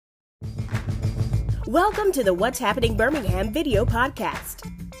Welcome to the What's Happening Birmingham video podcast.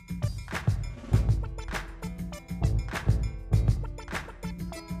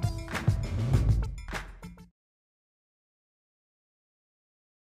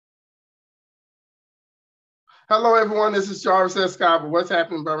 Hello, everyone. This is Jarvis S. Scott with What's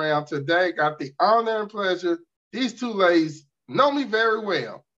Happening Birmingham. Today, got the honor and pleasure. These two ladies know me very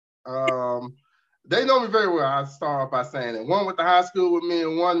well. They know me very well. I'll start off by saying that. One went to high school with me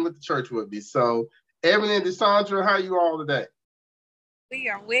and one with the church with me. So, Evan and Desandra, how are you all today? We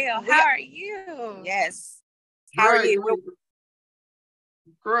are well. How are you? Yes. How are you?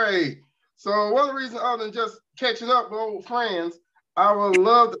 Great. So, one of the reasons, other than just catching up with old friends, I want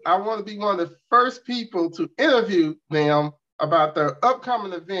to be one of the first people to interview them about their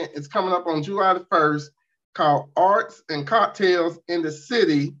upcoming event. It's coming up on July the 1st called Arts and Cocktails in the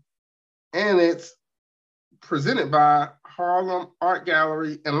City. And it's presented by Harlem Art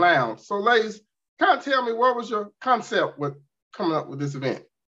Gallery and Lounge. So ladies, kind of tell me, what was your concept with coming up with this event?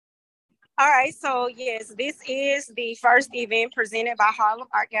 All right, so yes, this is the first event presented by Harlem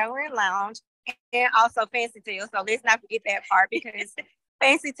Art Gallery and Lounge and also Fancy Tale. So let's not forget that part because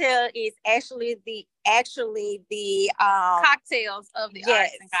Fancy Tale is actually the cocktails of the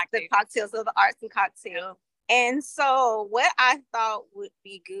arts and cocktails. The cocktails of the arts and cocktails. And so what I thought would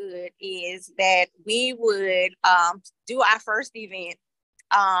be good is that we would do our first event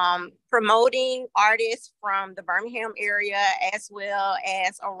promoting artists from the Birmingham area as well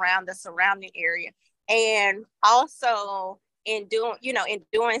as around the surrounding area. And also in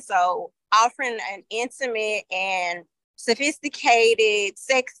doing so, offering an intimate and sophisticated,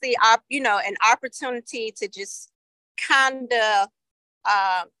 sexy, an opportunity to just kind of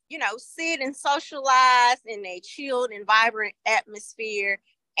sit and socialize in a chilled and vibrant atmosphere.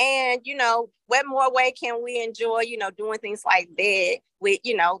 And, what more way can we enjoy, doing things like that with,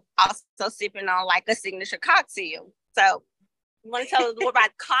 also sipping on like a signature cocktail. So you want to tell us more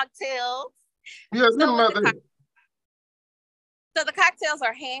about cocktails? Yeah, So the cocktails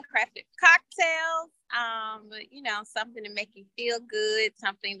are handcrafted cocktails, but, something to make you feel good,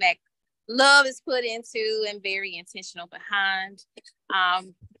 something that love is put into and very intentional behind.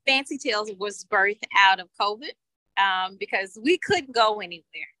 Fancy Tales was birthed out of COVID because we couldn't go anywhere.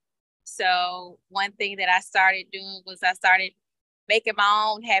 So one thing that I started doing was I started making my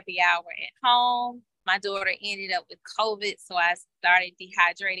own happy hour at home. My daughter ended up with COVID, so I started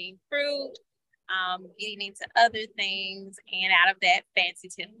dehydrating fruit, getting into other things, and out of that, Fancy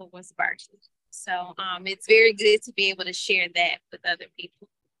Tale was birthed. So it's very good to be able to share that with other people.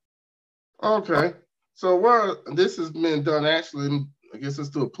 Okay. So this has been done actually, I guess let's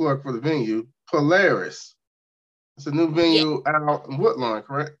do a plug for the venue, Polaris. It's a new venue out in Woodlawn,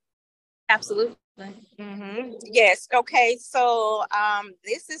 correct? Absolutely. Mm-hmm. Yes. Okay. So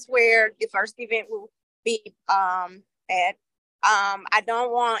this is where the first event will be at. I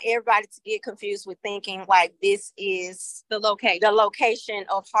don't want everybody to get confused with thinking like this is the location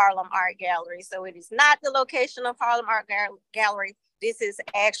of Harlem Art Gallery. So it is not the location of Harlem Art Gallery. This is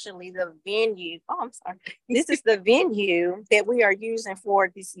actually the venue. Oh, I'm sorry. This is the venue that we are using for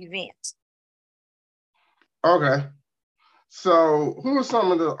this event. Okay. So who are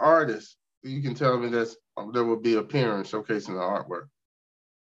some of the artists you can tell me that will be appearing showcasing the artwork?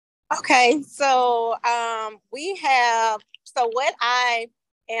 Okay. So what I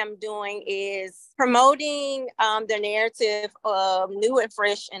am doing is promoting the narrative of new and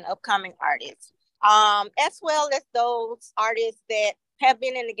fresh and upcoming artists. As well as those artists that have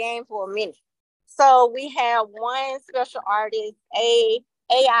been in the game for a minute. So we have one special artist,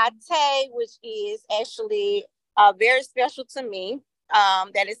 A.I. Tay, which is actually very special to me.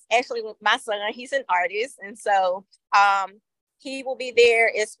 That is actually my son. He's an artist. And so he will be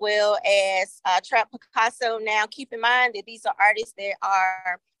there as well as Trap Picasso. Now, keep in mind that these are artists that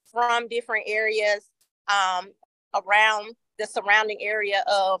are from different areas around the surrounding area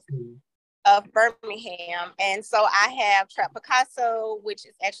of Birmingham. And so I have Trap Picasso, which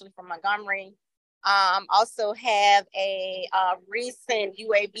is actually from Montgomery. Also have a recent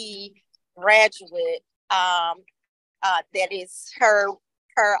UAB graduate that is her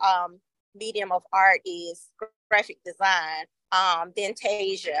medium of art is graphic design.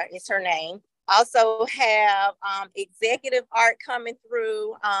 Dentasia is her name. Also have executive art coming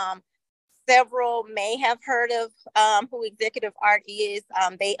through. Several may have heard of who executive art is.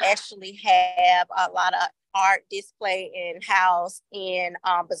 They actually have a lot of art display in-house in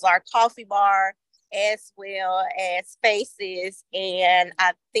Bazaar Coffee Bar, as well as Spaces, and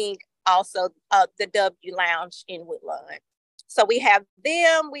I think also the W Lounge in Woodlawn. So we have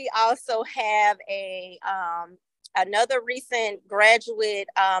them. We also have a another recent graduate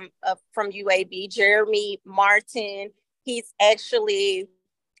from UAB, Jeremy Martin. He's actually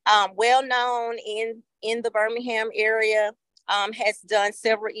well known in the Birmingham area. Has done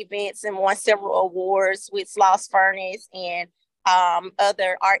several events and won several awards with Sloss Furnace and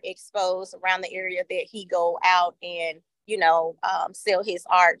other art expos around the area that he go out and, sell his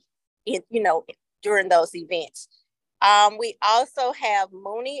art in, during those events. We also have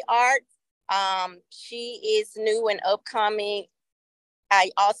Mooney Art. She is new and upcoming.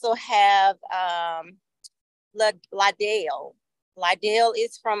 I also have Lydell. Lydell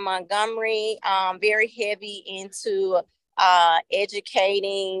is from Montgomery, very heavy into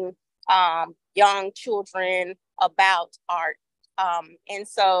educating young children about art. And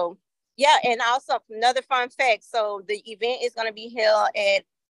so, yeah, and also another fun fact. So the event is going to be held at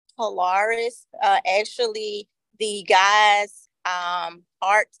Polaris. Actually, the guys,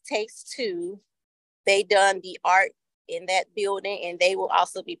 Art Takes Two, they done the art in that building, and they will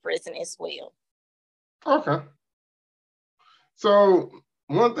also be present as well. Okay. So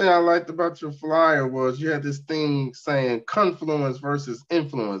one thing I liked about your flyer was you had this thing saying confluence versus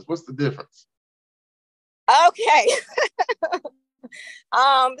influence. What's the difference? Okay.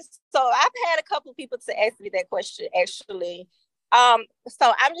 So I've had a couple of people to ask me that question, actually.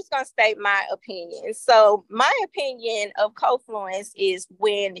 So I'm just going to state my opinion. So my opinion of confluence is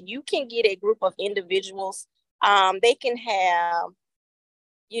when you can get a group of individuals, they can have,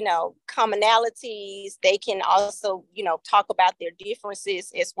 commonalities. They can also, talk about their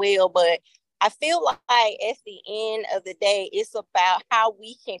differences as well. But I feel like at the end of the day, it's about how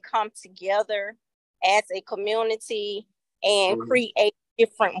we can come together as a community and create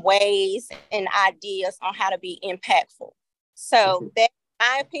different ways and ideas on how to be impactful. So that's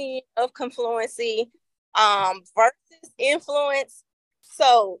my opinion of confluency versus influence.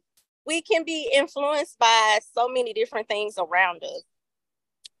 So we can be influenced by so many different things around us.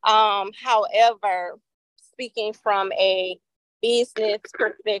 However, speaking from a business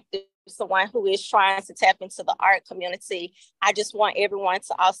perspective, someone who is trying to tap into the art community, I just want everyone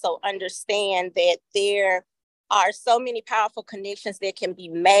to also understand that there are so many powerful connections that can be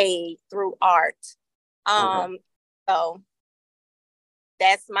made through art. So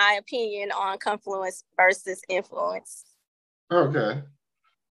that's my opinion on confluence versus influence. Okay.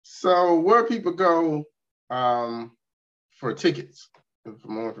 So where people go for tickets, for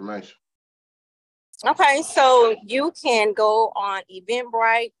more information? Okay, so you can go on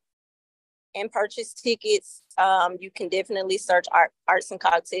Eventbrite and purchase tickets. You can definitely search Arts and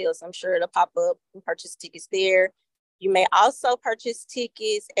Cocktails. I'm sure it'll pop up and purchase tickets there. You may also purchase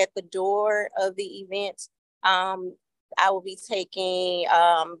tickets at the door of the event. I will be taking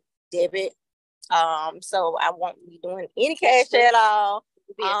debit. So I won't be doing any cash at all.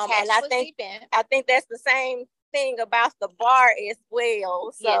 And I think that's the same thing about the bar as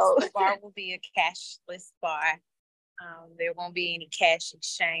well. So yes, the bar will be a cashless bar. There won't be any cash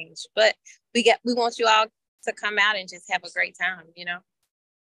exchange, but we want you all to come out and just have a great time,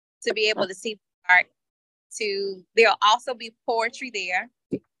 to be able to see art. There'll also be poetry there,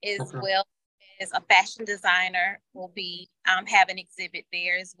 as well as a fashion designer will be have an exhibit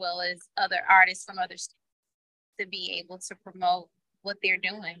there, as well as other artists from other states to be able to promote what they're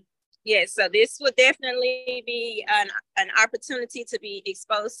doing. Yes, so this would definitely be an opportunity to be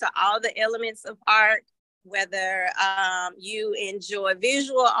exposed to all the elements of art, whether you enjoy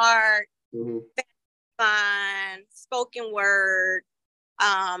visual art, fine, spoken word,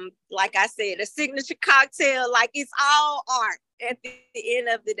 like I said, a signature cocktail, like it's all art at the end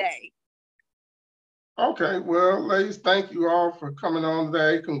of the day. Okay, well, ladies, thank you all for coming on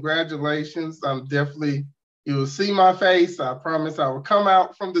today. Congratulations. You will see my face. I promise I will come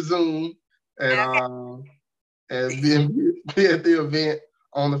out from the Zoom and be at the event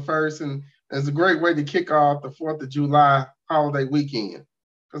on the 1st. And it's a great way to kick off the 4th of July holiday weekend.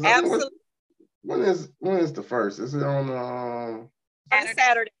 Absolutely. When is the 1st? Is it on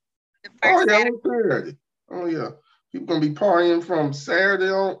Saturday? Saturday. Oh, yeah. People going to be partying from Saturday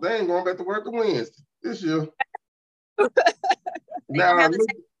on. They ain't going back to work on Wednesday this year. Now, you're going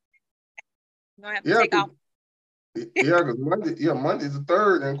to have to take off. Yeah, because Monday is the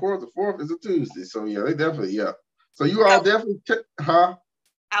 3rd, and of course the 4th is a Tuesday. So yeah, they definitely, So you all definitely,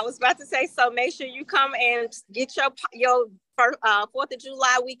 I was about to say, so make sure you come and get your 4th of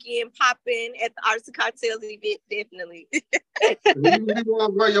July weekend popping at the Arts and Cocktails event, definitely. You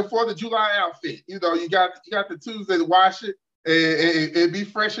want to wear your 4th of July outfit. You got the Tuesday to wash it and be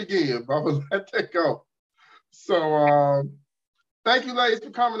fresh again. But I was let that go. So thank you, ladies,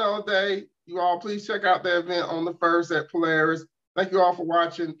 for coming on today. You all please check out the event on the 1st at Polaris. Thank you all for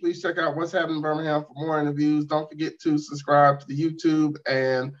watching. Please check out What's Happening in Birmingham for more interviews. Don't forget to subscribe to the YouTube,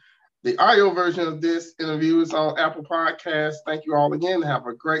 and the audio version of this interview is on Apple Podcasts. Thank you all again. Have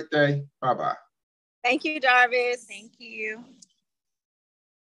a great day. Bye-bye. Thank you, Jarvis. Thank you.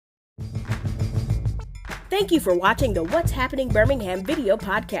 Thank you for watching the What's Happening Birmingham video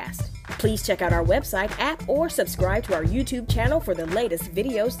podcast. Please check out our website, app, or subscribe to our YouTube channel for the latest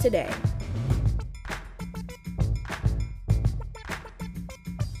videos today.